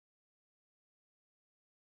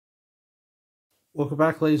Welcome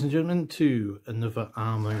back, ladies and gentlemen, to another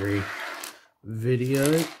armory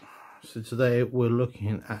video. So today we're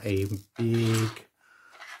looking at a big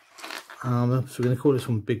armour. So we're going to call this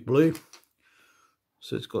one Big Blue.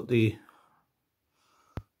 So it's got the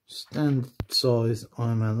standard size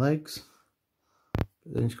Iron Man legs,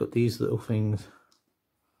 but then it's got these little things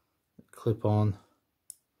that clip on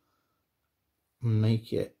and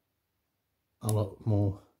make it a lot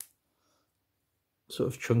more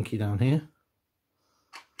sort of chunky down here.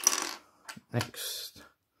 Next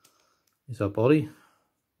is our body.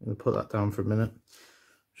 I'm going to put that down for a minute,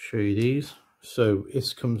 show you these. So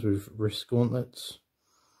this comes with wrist gauntlets.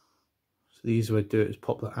 So the easy way to do it is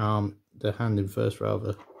pop the hand in first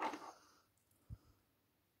rather.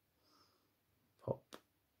 Pop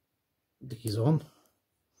these on.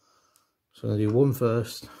 So I'm going to do one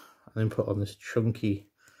first and then put on this chunky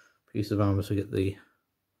piece of armour so I get the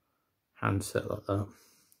hand set like that.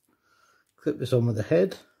 Clip this on with the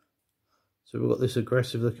head. So we've got this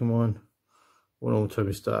aggressive looking one. One all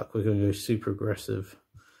Tony Stark, we're going to go super aggressive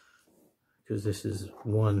because this is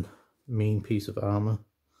one mean piece of armour.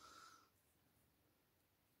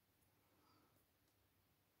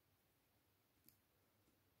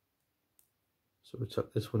 So we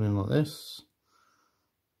tuck this one in like this.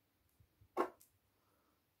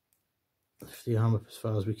 Lift the arm up as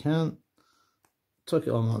far as we can. Tuck it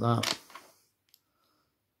on like that.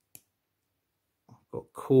 Got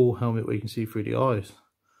a cool helmet where you can see through the eyes.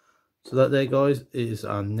 So that there, guys, is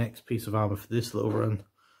our next piece of armour for this little run.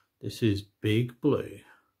 This is Big Blue.